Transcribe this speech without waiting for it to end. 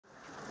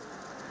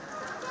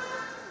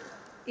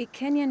A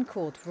Kenyan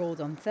court ruled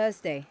on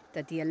Thursday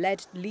that the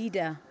alleged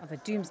leader of a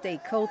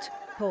doomsday cult,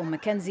 Paul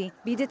Mackenzie,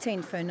 be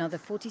detained for another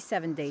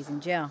 47 days in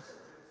jail.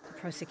 The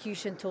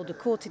prosecution told the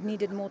court it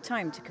needed more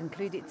time to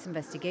conclude its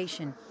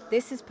investigation.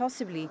 This is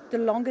possibly the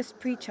longest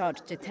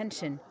pre-charge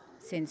detention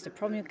since the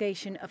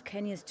promulgation of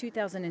Kenya's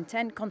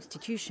 2010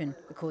 constitution,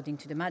 according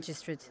to the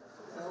magistrate.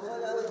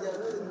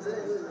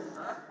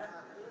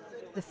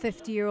 The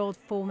 50-year-old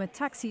former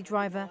taxi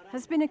driver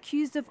has been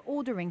accused of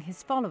ordering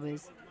his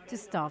followers to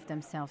starve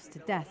themselves to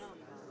death.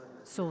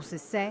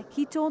 Sources say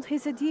he told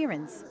his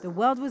adherents the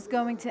world was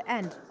going to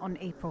end on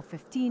April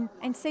 15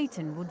 and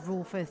Satan would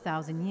rule for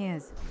 1,000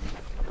 years.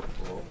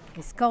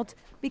 His cult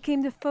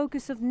became the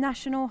focus of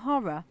national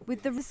horror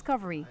with the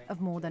discovery of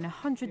more than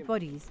 100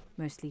 bodies,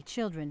 mostly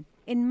children,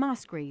 in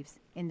mass graves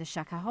in the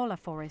Shakahola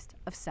forest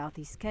of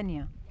southeast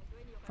Kenya.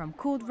 From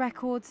court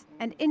records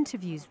and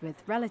interviews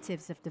with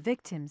relatives of the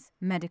victims,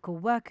 medical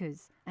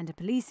workers, and a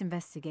police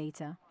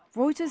investigator,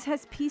 Reuters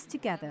has pieced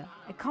together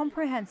a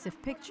comprehensive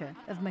picture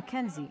of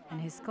Mackenzie and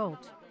his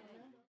cult.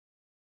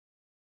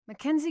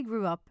 Mackenzie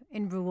grew up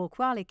in rural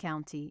Kwale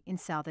County in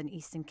southern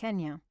eastern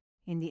Kenya.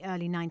 In the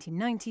early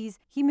 1990s,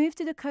 he moved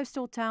to the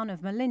coastal town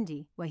of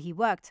Malindi, where he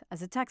worked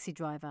as a taxi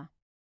driver.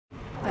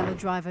 Fellow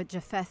driver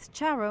Japheth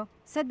Charo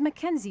said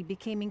Mackenzie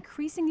became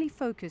increasingly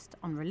focused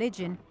on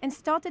religion and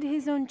started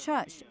his own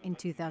church in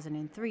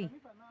 2003.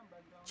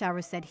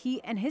 Charo said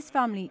he and his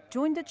family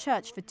joined the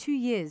church for 2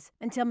 years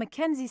until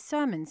Mackenzie's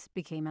sermons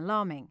became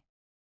alarming.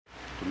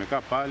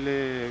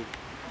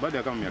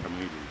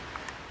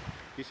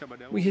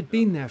 We had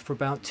been there for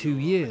about 2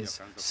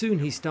 years. Soon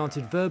he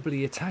started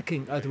verbally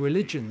attacking other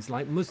religions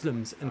like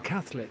Muslims and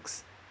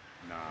Catholics.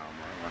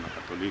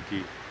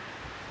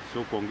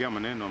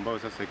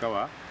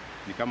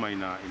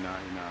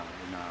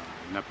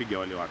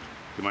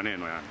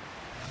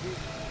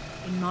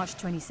 In March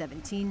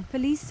 2017,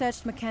 police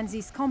searched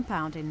Mackenzie's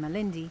compound in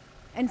Malindi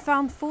and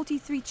found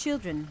 43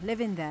 children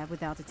living there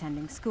without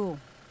attending school.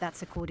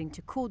 That's according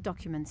to court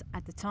documents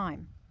at the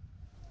time.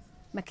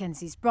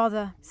 Mackenzie's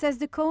brother says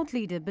the cult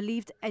leader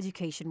believed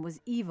education was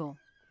evil.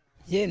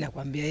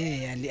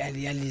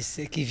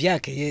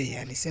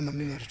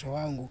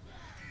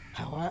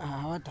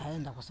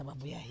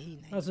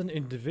 As an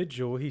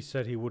individual, he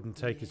said he wouldn't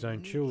take his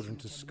own children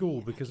to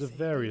school because of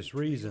various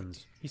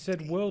reasons. He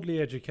said worldly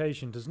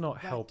education does not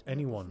help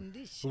anyone,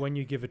 but when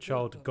you give a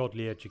child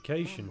godly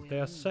education, they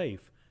are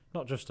safe,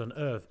 not just on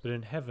earth, but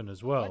in heaven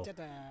as well.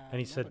 And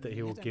he said that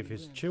he will give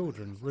his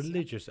children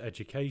religious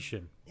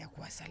education.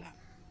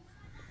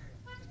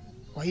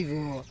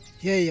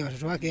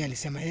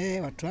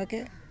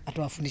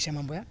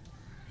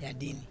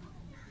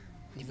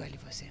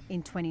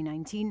 In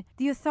 2019,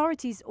 the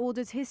authorities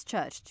ordered his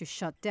church to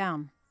shut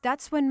down.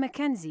 That's when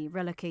Mackenzie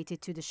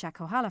relocated to the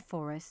Shakahola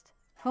forest,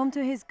 home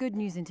to his Good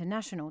News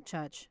International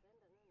church.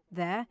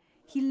 There,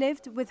 he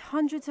lived with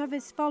hundreds of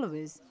his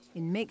followers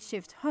in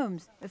makeshift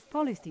homes of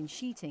polythene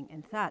sheeting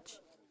and thatch.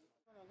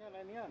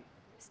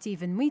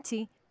 Stephen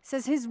Mwiti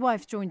says his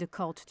wife joined the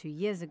cult 2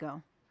 years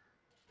ago.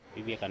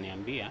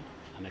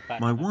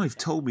 My wife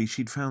told me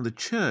she'd found a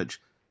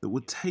church that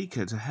would take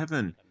her to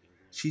heaven.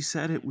 She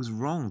said it was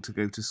wrong to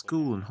go to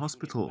school and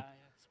hospital.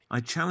 I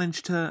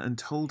challenged her and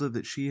told her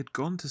that she had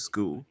gone to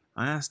school.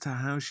 I asked her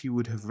how she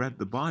would have read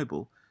the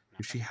Bible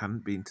if she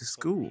hadn't been to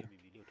school.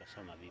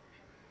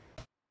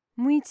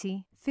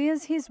 Mwiti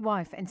fears his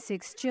wife and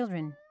 6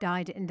 children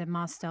died in the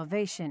mass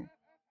starvation.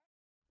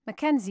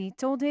 Mackenzie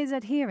told his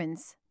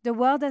adherents the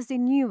world as they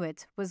knew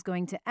it was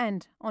going to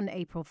end on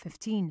April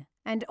 15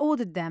 and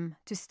ordered them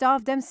to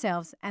starve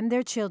themselves and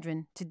their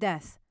children to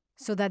death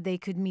so that they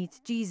could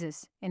meet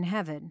Jesus in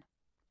heaven.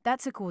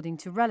 That's according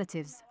to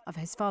relatives of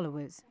his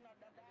followers.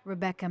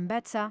 Rebecca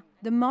Mbetsa,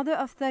 the mother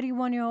of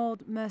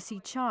 31-year-old Mercy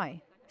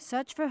Chai,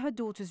 searched for her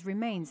daughter's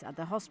remains at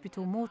the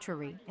hospital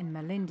mortuary in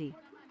Malindi.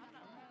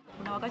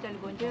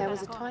 There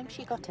was a time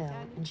she got ill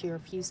and she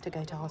refused to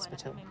go to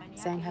hospital,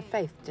 saying her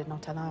faith did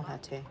not allow her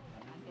to.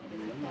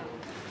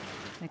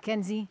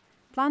 Mackenzie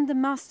planned the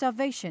mass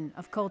starvation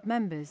of cult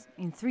members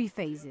in 3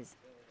 phases.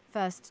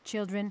 First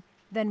children,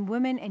 then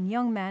women and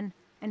young men,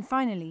 and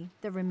finally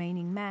the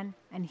remaining man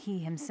and he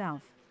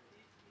himself.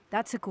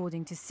 That's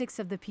according to 6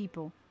 of the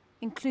people,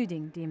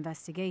 including the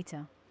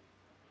investigator.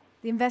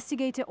 The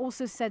investigator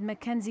also said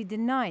Mackenzie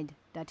denied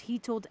that he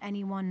told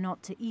anyone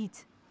not to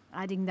eat,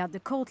 adding that the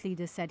cult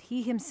leader said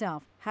he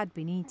himself had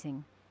been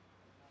eating.